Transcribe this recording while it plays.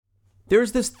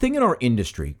There's this thing in our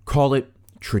industry, call it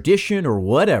tradition or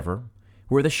whatever,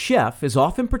 where the chef is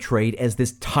often portrayed as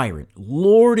this tyrant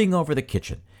lording over the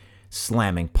kitchen,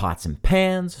 slamming pots and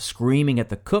pans, screaming at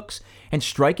the cooks, and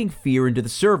striking fear into the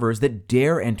servers that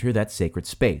dare enter that sacred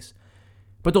space.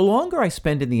 But the longer I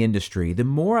spend in the industry, the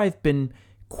more I've been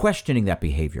questioning that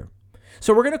behavior.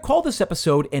 So we're going to call this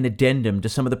episode an addendum to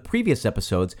some of the previous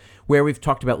episodes where we've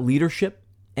talked about leadership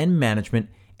and management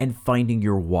and finding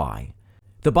your why.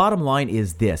 The bottom line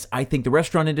is this: I think the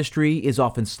restaurant industry is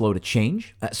often slow to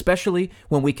change, especially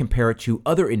when we compare it to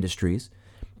other industries.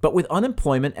 But with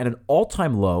unemployment at an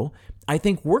all-time low, I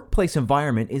think workplace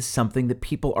environment is something that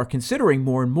people are considering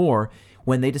more and more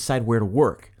when they decide where to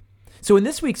work. So in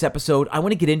this week's episode, I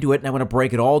want to get into it and I want to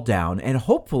break it all down and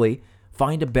hopefully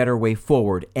find a better way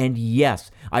forward. And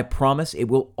yes, I promise it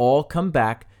will all come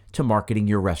back to marketing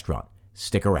your restaurant.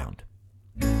 Stick around.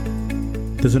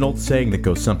 There's an old saying that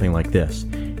goes something like this: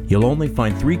 you'll only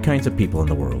find three kinds of people in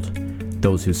the world: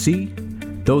 those who see,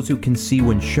 those who can see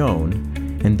when shown,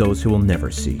 and those who will never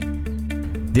see.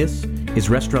 This is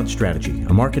Restaurant Strategy,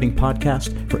 a marketing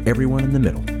podcast for everyone in the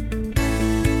middle.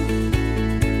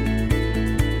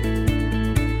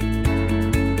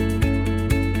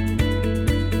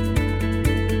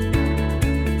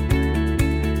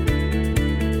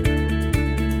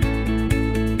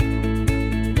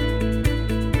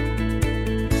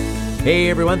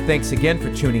 Hey everyone, thanks again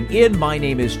for tuning in. My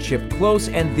name is Chip Close,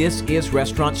 and this is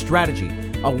Restaurant Strategy,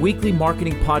 a weekly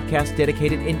marketing podcast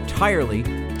dedicated entirely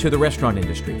to the restaurant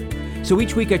industry. So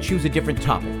each week I choose a different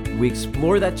topic. We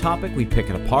explore that topic, we pick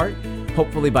it apart.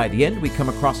 Hopefully by the end we come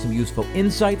across some useful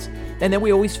insights, and then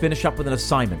we always finish up with an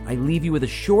assignment. I leave you with a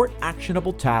short,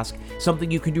 actionable task, something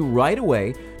you can do right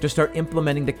away to start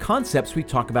implementing the concepts we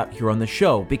talk about here on the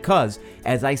show. Because,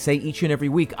 as I say each and every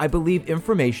week, I believe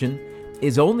information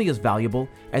is only as valuable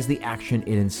as the action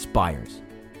it inspires.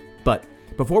 But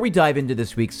before we dive into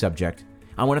this week's subject,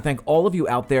 I want to thank all of you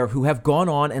out there who have gone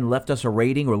on and left us a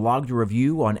rating or logged a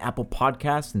review on Apple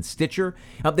Podcasts and Stitcher.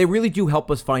 They really do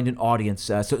help us find an audience,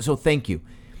 so thank you.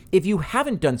 If you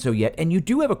haven't done so yet, and you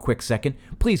do have a quick second,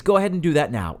 please go ahead and do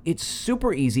that now. It's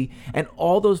super easy, and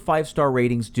all those 5-star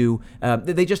ratings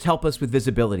they just help us with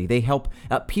visibility. They help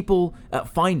people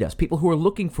find us. People who are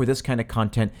looking for this kind of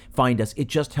content find us. It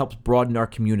just helps broaden our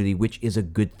community, which is a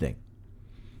good thing.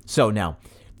 So now,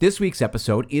 this week's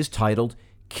episode is titled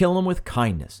Kill 'Em with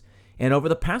Kindness. And over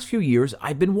the past few years,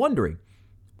 I've been wondering,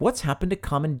 what's happened to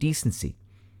common decency?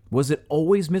 Was it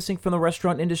always missing from the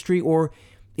restaurant industry, or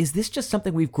is this just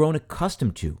something we've grown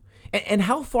accustomed to? And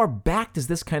how far back does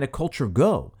this kind of culture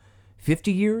go?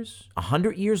 50 years?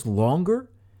 100 years? Longer?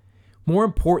 More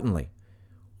importantly,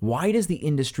 why does the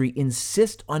industry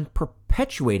insist on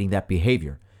perpetuating that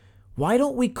behavior? Why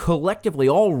don't we collectively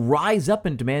all rise up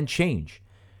and demand change?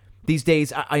 These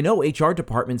days, I know HR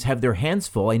departments have their hands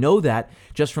full. I know that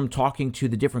just from talking to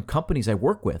the different companies I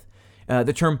work with.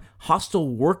 The term hostile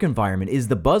work environment is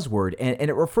the buzzword, and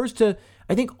it refers to,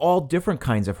 I think, all different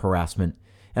kinds of harassment.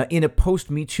 In a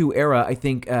post-Me Too era, I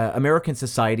think American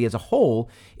society as a whole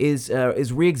is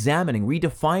re-examining,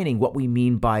 redefining what we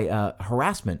mean by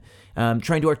harassment,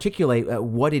 trying to articulate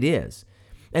what it is.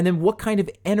 And then what kind of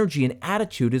energy and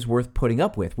attitude is worth putting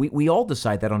up with. We all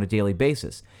decide that on a daily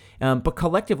basis. But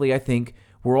collectively, I think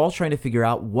we're all trying to figure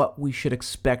out what we should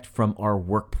expect from our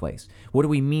workplace. What do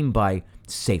we mean by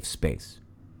safe space?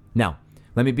 Now,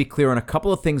 let me be clear on a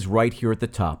couple of things right here at the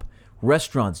top.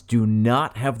 Restaurants do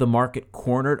not have the market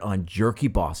cornered on jerky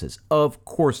bosses. Of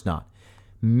course not.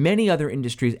 Many other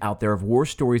industries out there have war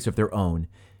stories of their own,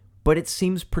 but it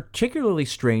seems particularly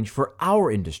strange for our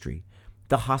industry,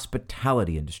 the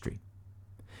hospitality industry.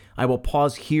 I will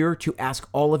pause here to ask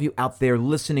all of you out there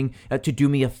listening to do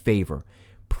me a favor.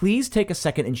 Please take a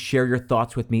second and share your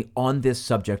thoughts with me on this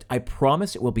subject. I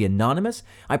promise it will be anonymous.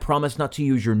 I promise not to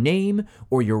use your name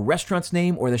or your restaurant's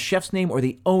name or the chef's name or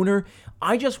the owner.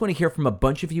 I just want to hear from a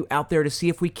bunch of you out there to see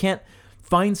if we can't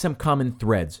find some common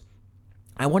threads.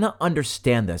 I want to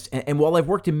understand this. And while I've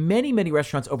worked in many, many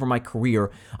restaurants over my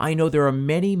career, I know there are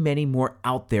many, many more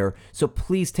out there. So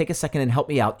please take a second and help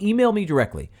me out. Email me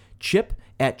directly,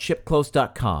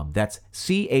 chip@chipclose.com. That's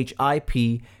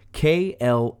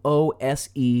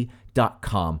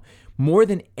CHIPKLOSE.com. More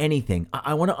than anything,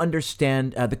 I want to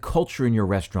understand the culture in your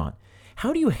restaurant.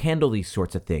 How do you handle these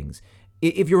sorts of things?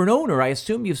 If you're an owner, I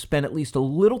assume you've spent at least a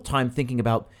little time thinking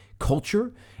about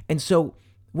culture. And so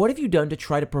what have you done to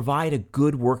try to provide a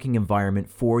good working environment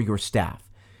for your staff?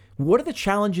 What are the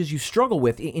challenges you struggle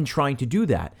with in trying to do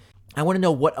that? I want to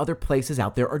know what other places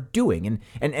out there are doing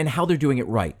and how they're doing it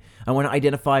right. I want to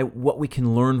identify what we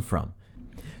can learn from.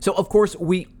 So, of course,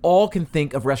 we all can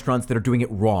think of restaurants that are doing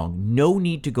it wrong. No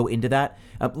need to go into that.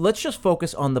 Let's just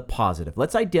focus on the positive.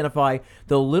 Let's identify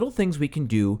the little things we can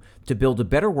do to build a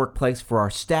better workplace for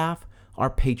our staff, our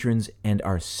patrons, and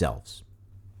ourselves.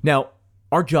 Now,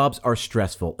 our jobs are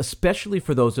stressful, especially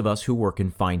for those of us who work in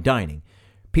fine dining.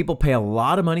 People pay a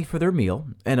lot of money for their meal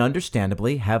and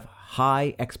understandably have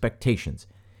high expectations.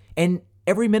 And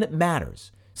every minute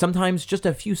matters. Sometimes just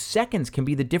a few seconds can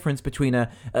be the difference between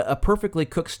a perfectly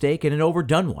cooked steak and an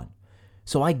overdone one.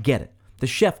 So I get it. The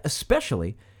chef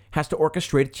especially has to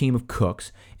orchestrate a team of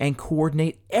cooks and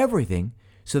coordinate everything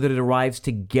so that it arrives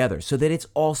together, so that it's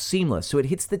all seamless, so it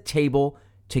hits the table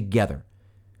together.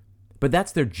 But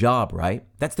that's their job, right?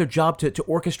 That's their job to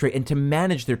orchestrate and to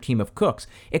manage their team of cooks.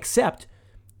 Except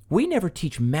we never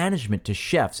teach management to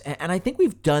chefs, and I think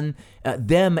we've done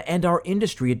them and our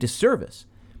industry a disservice.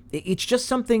 It's just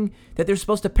something that they're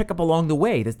supposed to pick up along the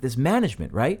way, this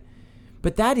management, right?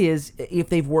 But that is if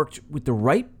they've worked with the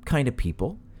right kind of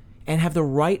people and have the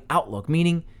right outlook,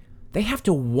 meaning they have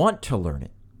to want to learn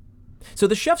it. So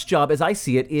the chef's job, as I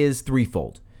see it, is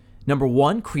threefold. Number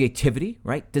one, creativity,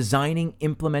 right? Designing,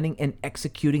 implementing, and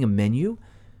executing a menu.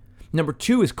 Number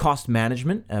two is cost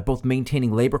management, both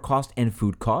maintaining labor cost and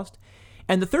food cost.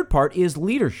 And the third part is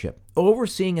leadership,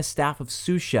 overseeing a staff of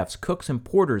sous chefs, cooks, and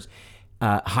porters,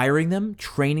 hiring them,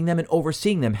 training them, and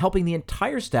overseeing them, helping the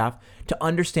entire staff to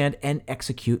understand and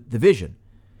execute the vision.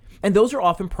 And those are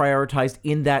often prioritized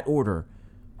in that order,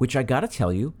 which I gotta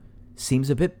tell you,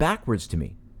 seems a bit backwards to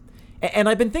me. And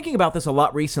I've been thinking about this a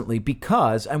lot recently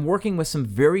because I'm working with some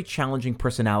very challenging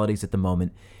personalities at the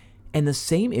moment, and the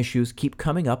same issues keep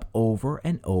coming up over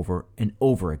and over and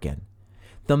over again.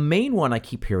 The main one I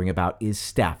keep hearing about is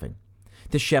staffing.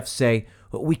 The chefs say,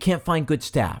 we can't find good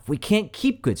staff. We can't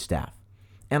keep good staff.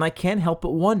 And I can't help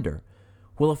but wonder,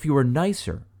 well, if you were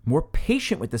nicer, more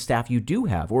patient with the staff you do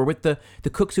have, or with the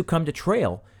cooks who come to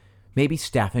trail, maybe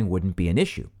staffing wouldn't be an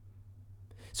issue.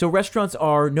 So restaurants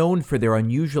are known for their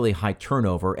unusually high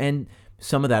turnover, and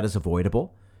some of that is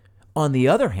avoidable. On the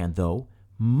other hand, though,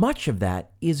 much of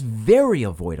that is very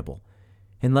avoidable.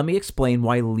 And let me explain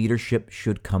why leadership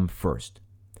should come first.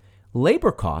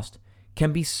 Labor cost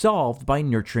can be solved by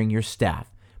nurturing your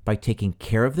staff, by taking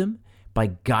care of them,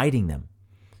 by guiding them.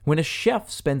 When a chef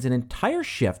spends an entire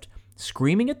shift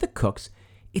screaming at the cooks,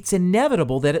 it's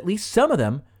inevitable that at least some of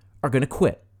them are going to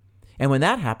quit. And when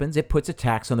that happens, it puts a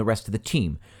tax on the rest of the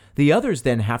team. The others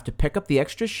then have to pick up the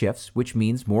extra shifts, which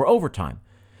means more overtime.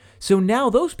 So now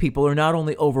those people are not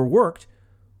only overworked,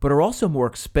 but are also more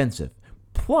expensive.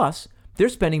 Plus, they're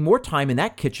spending more time in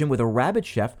that kitchen with a rabid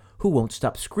chef who won't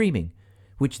stop screaming,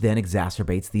 which then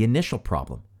exacerbates the initial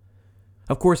problem.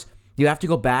 Of course, you have to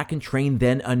go back and train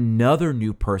then another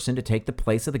new person to take the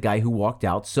place of the guy who walked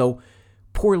out, so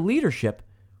poor leadership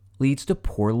leads to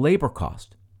poor labor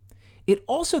cost. It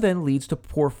also then leads to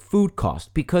poor food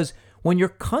cost, because when you're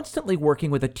constantly working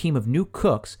with a team of new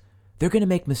cooks, they're going to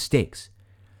make mistakes.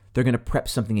 They're going to prep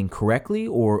something incorrectly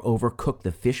or overcook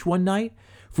the fish one night.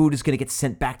 Food is going to get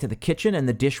sent back to the kitchen, and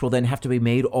the dish will then have to be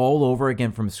made all over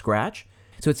again from scratch.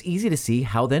 So it's easy to see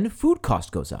how then food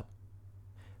cost goes up.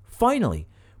 Finally,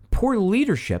 poor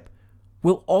leadership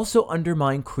will also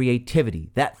undermine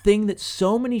creativity, that thing that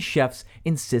so many chefs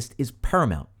insist is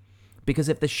paramount. Because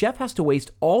if the chef has to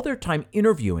waste all their time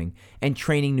interviewing and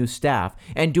training new staff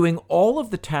and doing all of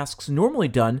the tasks normally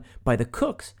done by the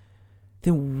cooks,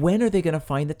 then when are they going to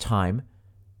find the time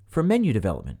for menu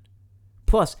development?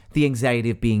 Plus, the anxiety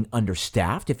of being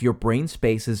understaffed. If your brain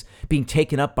space is being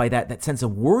taken up by that sense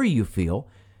of worry you feel,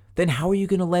 then how are you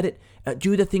going to let it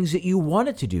do the things that you want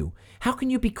it to do? How can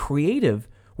you be creative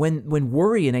when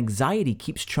worry and anxiety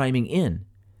keeps chiming in?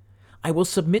 I will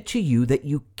submit to you that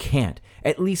you can't,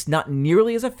 at least not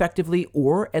nearly as effectively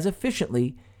or as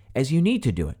efficiently as you need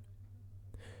to do it.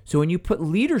 So when you put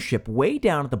leadership way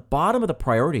down at the bottom of the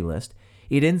priority list,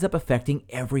 it ends up affecting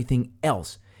everything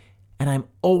else. And I'm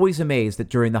always amazed that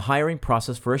during the hiring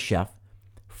process for a chef,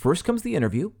 first comes the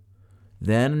interview,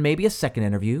 then maybe a second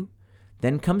interview,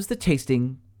 then comes the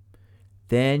tasting,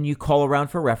 then you call around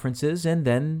for references, and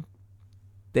then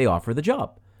they offer the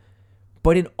job.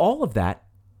 But in all of that,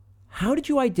 how did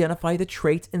you identify the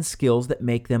traits and skills that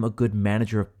make them a good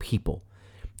manager of people?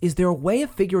 Is there a way of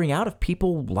figuring out if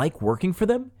people like working for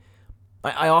them?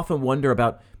 I often wonder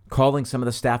about calling some of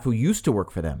the staff who used to work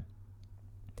for them.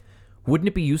 Wouldn't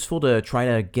it be useful to try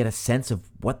to get a sense of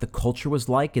what the culture was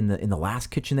like in the last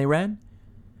kitchen they ran?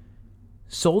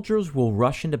 Soldiers will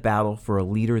rush into battle for a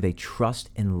leader they trust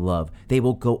and love. They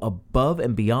will go above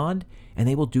and beyond, and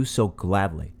they will do so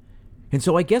gladly. And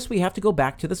so I guess we have to go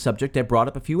back to the subject I brought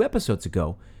up a few episodes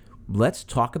ago. Let's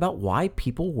talk about why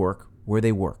people work where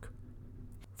they work.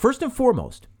 First and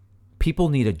foremost, people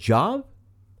need a job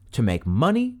to make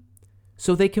money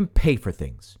so they can pay for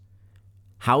things.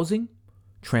 Housing,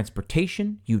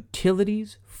 transportation,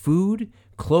 utilities, food,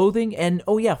 clothing, and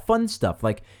fun stuff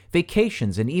like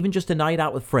vacations and even just a night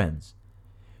out with friends.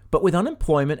 But with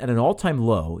unemployment at an all-time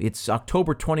low, it's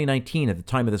October 2019 at the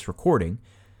time of this recording,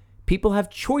 people have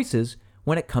choices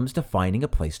when it comes to finding a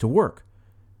place to work.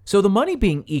 So the money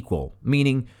being equal,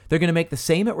 meaning they're going to make the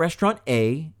same at restaurant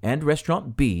A and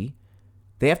restaurant B,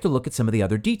 they have to look at some of the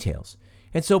other details.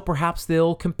 And so perhaps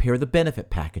they'll compare the benefit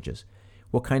packages.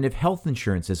 What kind of health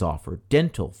insurance is offered,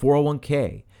 dental,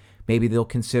 401k. Maybe they'll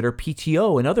consider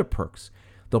PTO and other perks.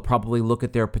 They'll probably look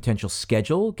at their potential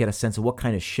schedule, get a sense of what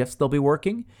kind of shifts they'll be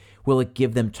working. Will it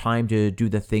give them time to do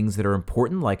the things that are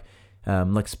important, like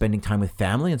spending time with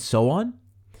family and so on?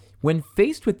 When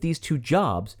faced with these two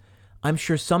jobs, I'm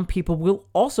sure some people will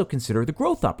also consider the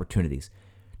growth opportunities,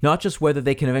 not just whether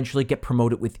they can eventually get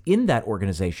promoted within that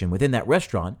organization, within that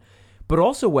restaurant, but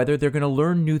also whether they're going to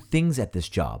learn new things at this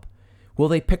job. Will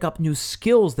they pick up new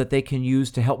skills that they can use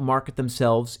to help market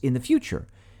themselves in the future?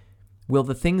 Will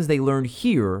the things they learn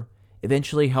here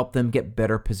eventually help them get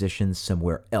better positions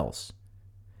somewhere else?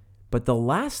 But the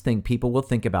last thing people will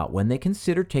think about when they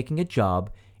consider taking a job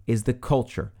is the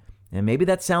culture. And maybe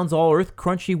that sounds all earth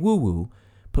crunchy woo-woo,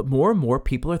 but more and more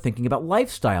people are thinking about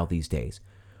lifestyle these days.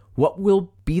 What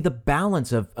will be the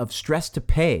balance of stress to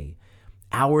pay,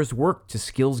 hours worked to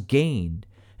skills gained,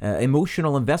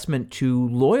 emotional investment to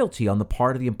loyalty on the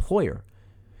part of the employer?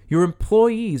 Your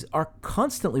employees are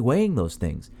constantly weighing those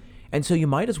things, and so you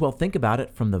might as well think about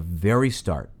it from the very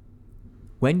start.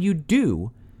 When you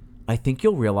do, I think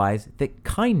you'll realize that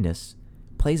kindness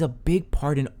plays a big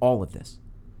part in all of this.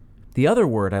 The other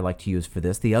word I like to use for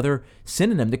this, the other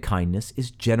synonym to kindness, is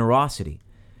generosity.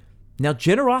 Now,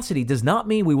 generosity does not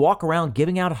mean we walk around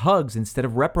giving out hugs instead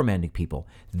of reprimanding people.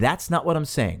 That's not what I'm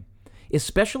saying.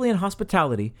 Especially in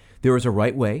hospitality, there is a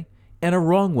right way and a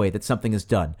wrong way that something is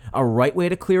done. A right way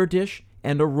to clear a dish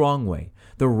and a wrong way.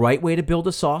 The right way to build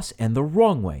a sauce and the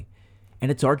wrong way. And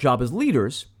it's our job as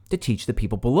leaders to teach the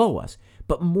people below us.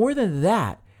 But more than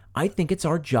that, I think it's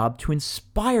our job to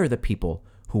inspire the people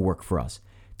who work for us,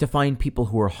 to find people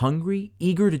who are hungry,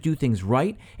 eager to do things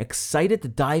right, excited to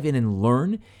dive in and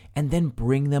learn, and then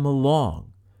bring them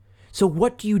along. So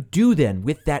what do you do then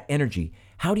with that energy?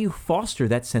 How do you foster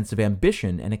that sense of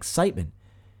ambition and excitement?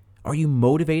 Are you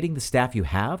motivating the staff you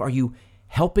have? Are you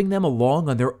helping them along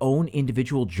on their own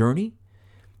individual journey?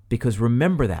 Because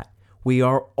remember that we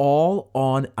are all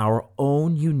on our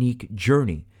own unique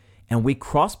journey, and we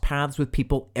cross paths with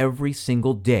people every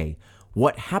single day.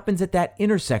 What happens at that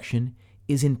intersection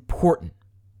is important.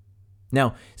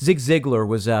 Now, Zig Ziglar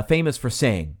was famous for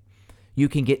saying, "You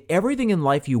can get everything in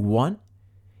life you want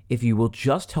if you will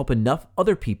just help enough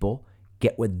other people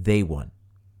get what they want."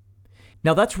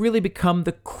 Now, that's really become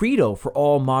the credo for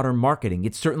all modern marketing.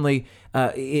 It's certainly,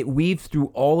 it weaves through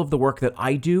all of the work that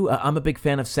I do. I'm a big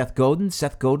fan of Seth Godin.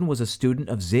 Seth Godin was a student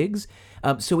of Zig's.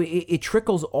 So it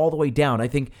trickles all the way down. I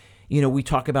think, we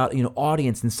talk about,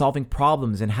 audience and solving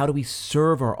problems and how do we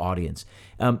serve our audience.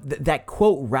 That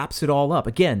quote wraps it all up.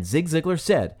 Again, Zig Ziglar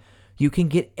said, "You can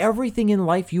get everything in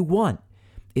life you want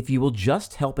if you will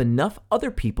just help enough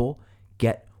other people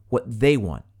get what they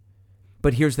want."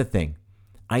 But here's the thing.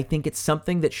 I think it's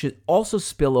something that should also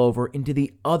spill over into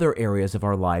the other areas of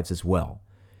our lives as well.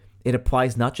 It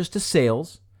applies not just to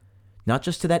sales, not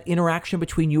just to that interaction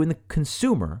between you and the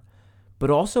consumer, but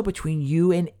also between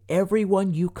you and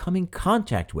everyone you come in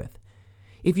contact with.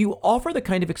 If you offer the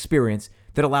kind of experience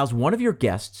that allows one of your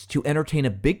guests to entertain a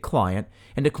big client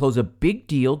and to close a big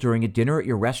deal during a dinner at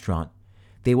your restaurant,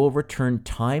 they will return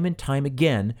time and time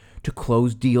again to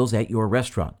close deals at your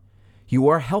restaurant. You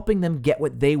are helping them get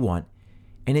what they want,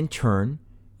 and in turn,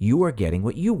 you are getting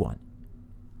what you want.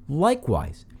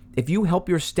 Likewise, if you help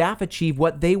your staff achieve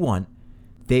what they want,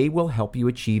 they will help you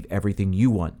achieve everything you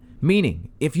want. Meaning,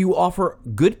 if you offer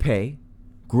good pay,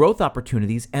 growth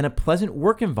opportunities, and a pleasant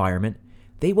work environment,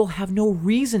 they will have no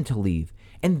reason to leave.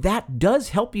 And that does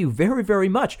help you very, very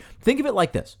much. Think of it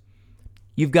like this.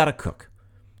 You've got a cook.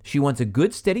 She wants a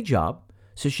good, steady job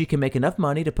so she can make enough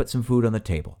money to put some food on the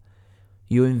table.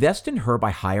 You invest in her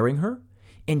by hiring her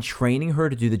and training her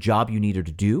to do the job you need her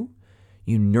to do.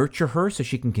 You nurture her so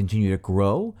she can continue to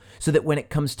grow, so that when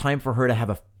it comes time for her to have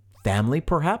a family,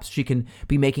 perhaps, she can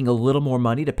be making a little more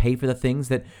money to pay for the things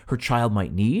that her child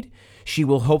might need. She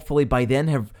will hopefully by then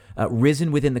have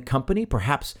risen within the company.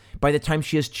 Perhaps by the time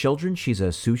she has children, she's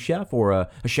a sous chef or a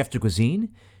chef de cuisine.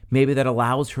 Maybe that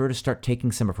allows her to start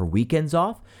taking some of her weekends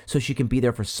off so she can be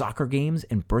there for soccer games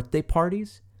and birthday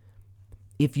parties.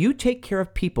 If you take care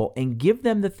of people and give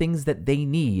them the things that they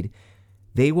need,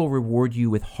 they will reward you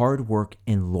with hard work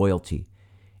and loyalty.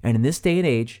 And in this day and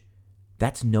age,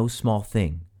 that's no small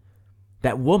thing.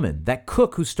 That woman, that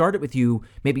cook who started with you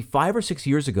maybe 5 or 6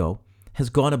 years ago, has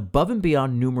gone above and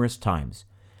beyond numerous times.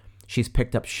 She's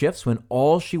picked up shifts when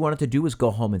all she wanted to do was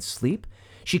go home and sleep.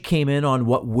 She came in on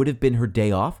what would have been her day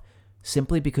off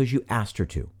simply because you asked her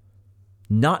to.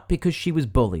 Not because she was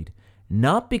bullied,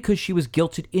 not because she was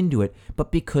guilted into it,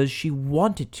 but because she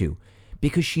wanted to,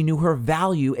 because she knew her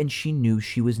value and she knew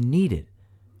she was needed.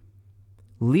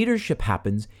 Leadership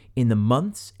happens in the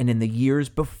months and in the years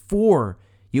before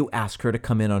you ask her to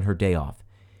come in on her day off.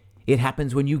 It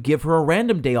happens when you give her a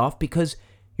random day off because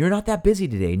you're not that busy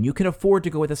today and you can afford to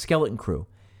go with a skeleton crew.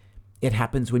 It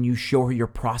happens when you show her your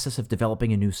process of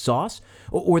developing a new sauce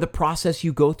or the process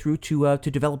you go through to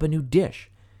develop a new dish.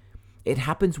 It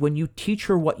happens when you teach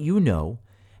her what you know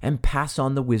and pass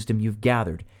on the wisdom you've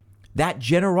gathered. That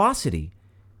generosity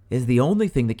is the only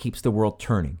thing that keeps the world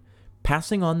turning,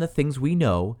 passing on the things we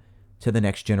know to the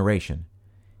next generation.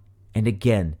 And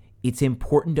again, it's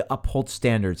important to uphold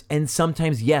standards. And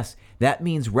sometimes, yes, that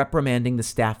means reprimanding the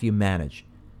staff you manage.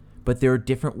 But there are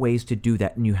different ways to do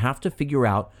that, and you have to figure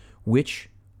out which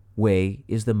way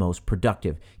is the most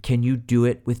productive. Can you do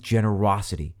it with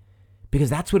generosity? Because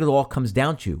that's what it all comes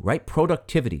down to, right?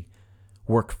 Productivity.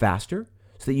 Work faster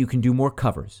so that you can do more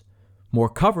covers. More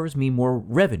covers mean more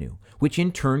revenue, which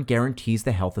in turn guarantees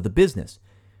the health of the business.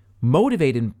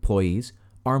 Motivated employees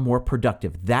are more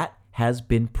productive. That has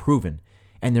been proven.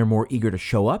 And they're more eager to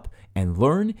show up and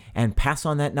learn and pass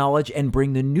on that knowledge and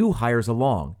bring the new hires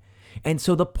along. And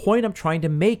so the point I'm trying to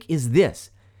make is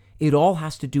this. It all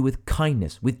has to do with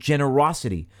kindness, with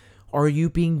generosity. Are you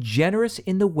being generous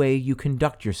in the way you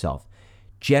conduct yourself?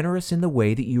 Generous in the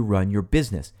way that you run your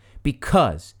business?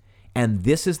 Because, and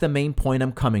this is the main point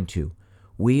I'm coming to,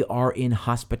 we are in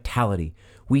hospitality.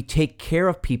 We take care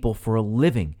of people for a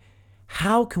living.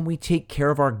 How can we take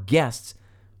care of our guests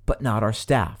but not our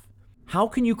staff? How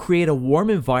can you create a warm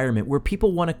environment where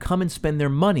people want to come and spend their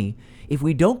money if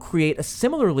we don't create a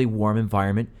similarly warm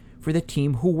environment for the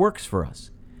team who works for us?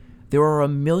 There are a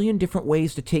million different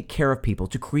ways to take care of people,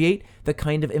 to create the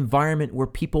kind of environment where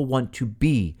people want to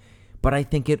be. But I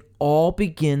think it all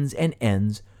begins and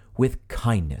ends with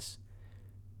kindness.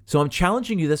 So I'm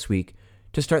challenging you this week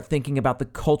to start thinking about the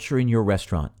culture in your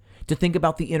restaurant, to think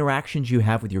about the interactions you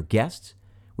have with your guests,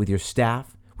 with your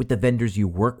staff, with the vendors you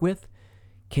work with.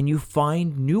 Can you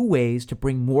find new ways to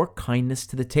bring more kindness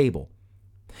to the table?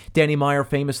 Danny Meyer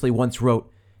famously once wrote,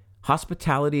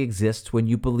 "Hospitality exists when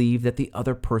you believe that the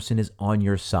other person is on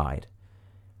your side."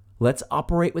 Let's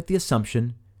operate with the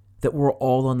assumption that we're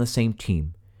all on the same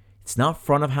team. It's not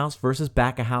front of house versus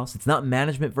back of house. It's not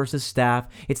management versus staff.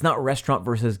 It's not restaurant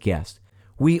versus guest.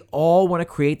 We all want to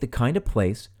create the kind of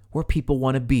place where people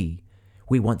want to be.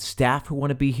 We want staff who want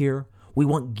to be here. We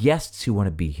want guests who want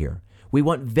to be here. We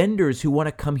want vendors who want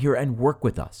to come here and work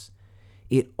with us.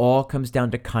 It all comes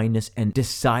down to kindness and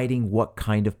deciding what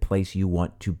kind of place you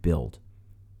want to build.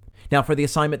 Now, for the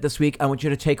assignment this week, I want you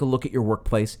to take a look at your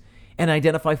workplace and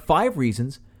identify 5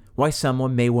 reasons why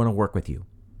someone may want to work with you.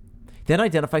 Then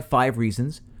identify 5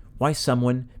 reasons why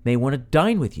someone may want to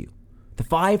dine with you. The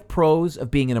 5 pros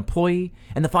of being an employee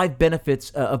and the 5 benefits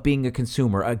of being a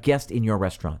consumer, a guest in your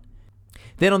restaurant.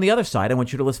 Then on the other side, I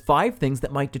want you to list 5 things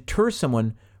that might deter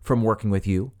someone from working with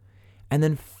you, and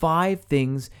then 5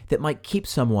 things that might keep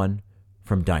someone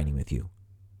from dining with you.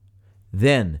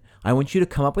 Then I want you to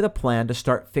come up with a plan to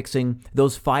start fixing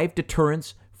those 5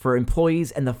 deterrents for employees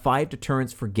and the 5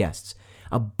 deterrents for guests.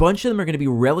 A bunch of them are going to be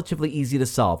relatively easy to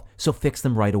solve, so fix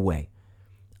them right away.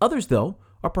 Others, though,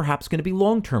 are perhaps going to be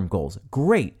long-term goals.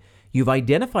 Great. You've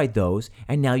identified those,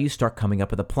 and now you start coming up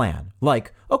with a plan.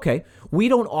 Like, okay, we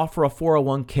don't offer a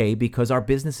 401k because our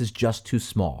business is just too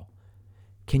small.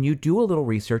 Can you do a little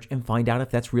research and find out if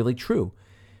that's really true?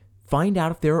 Find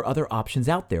out if there are other options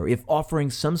out there, if offering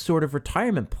some sort of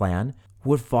retirement plan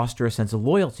would foster a sense of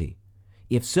loyalty.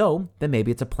 If so, then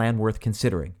maybe it's a plan worth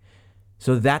considering.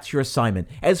 So that's your assignment.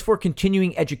 As for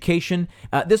continuing education,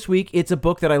 this week it's a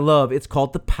book that I love. It's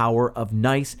called The Power of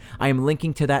Nice. I am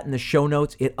linking to that in the show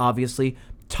notes. It obviously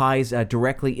ties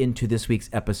directly into this week's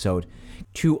episode.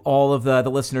 To all of the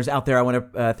listeners out there, I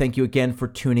want to thank you again for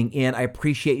tuning in. I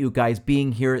appreciate you guys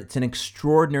being here. It's an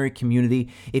extraordinary community.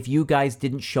 If you guys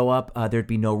didn't show up, there'd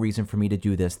be no reason for me to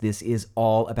do this. This is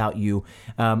all about you.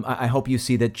 I hope you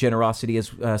see that generosity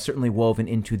is certainly woven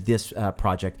into this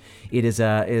project. It is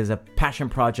a passion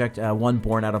project, one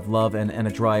born out of love and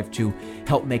a drive to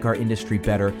help make our industry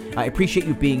better. I appreciate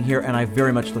you being here, and I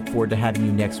very much look forward to having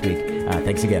you next week.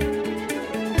 Thanks again.